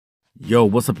Yo,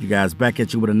 what's up, you guys? Back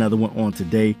at you with another one on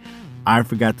today. I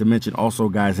forgot to mention also,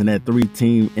 guys, in that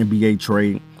 3-team NBA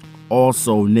trade,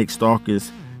 also Nik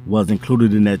Stauskas was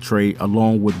included in that trade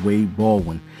along with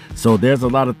Baldwin. So there's a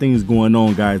lot of things going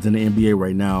on, guys, in the NBA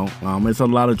right now. It's a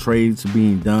lot of trades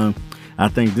being done. I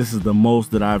think this is the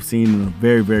most that I've seen in a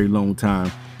very, very long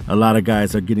time. A lot of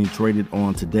guys are getting traded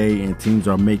on today, and teams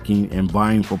are making and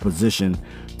vying for position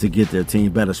to get their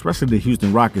team better, especially the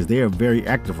Houston Rockets. They are very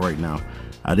active right now.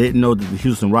 I didn't know that the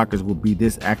Houston Rockets would be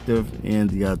this active in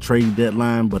the trade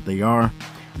deadline, but they are.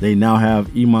 They now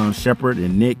have Iman Shumpert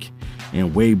and Nik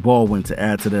and Baldwin to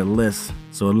add to their list.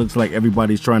 So it looks like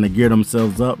everybody's trying to gear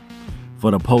themselves up for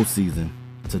the postseason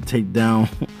to take down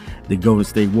the Golden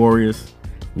State Warriors,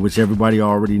 which everybody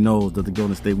already knows that the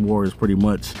Golden State Warriors pretty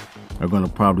much are going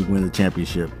to probably win the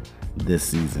championship this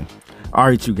season. All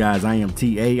right, you guys, I am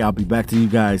TA. I'll be back to you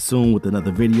guys soon with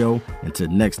another video. Until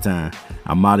next time,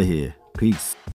 I'm out of here. Peace.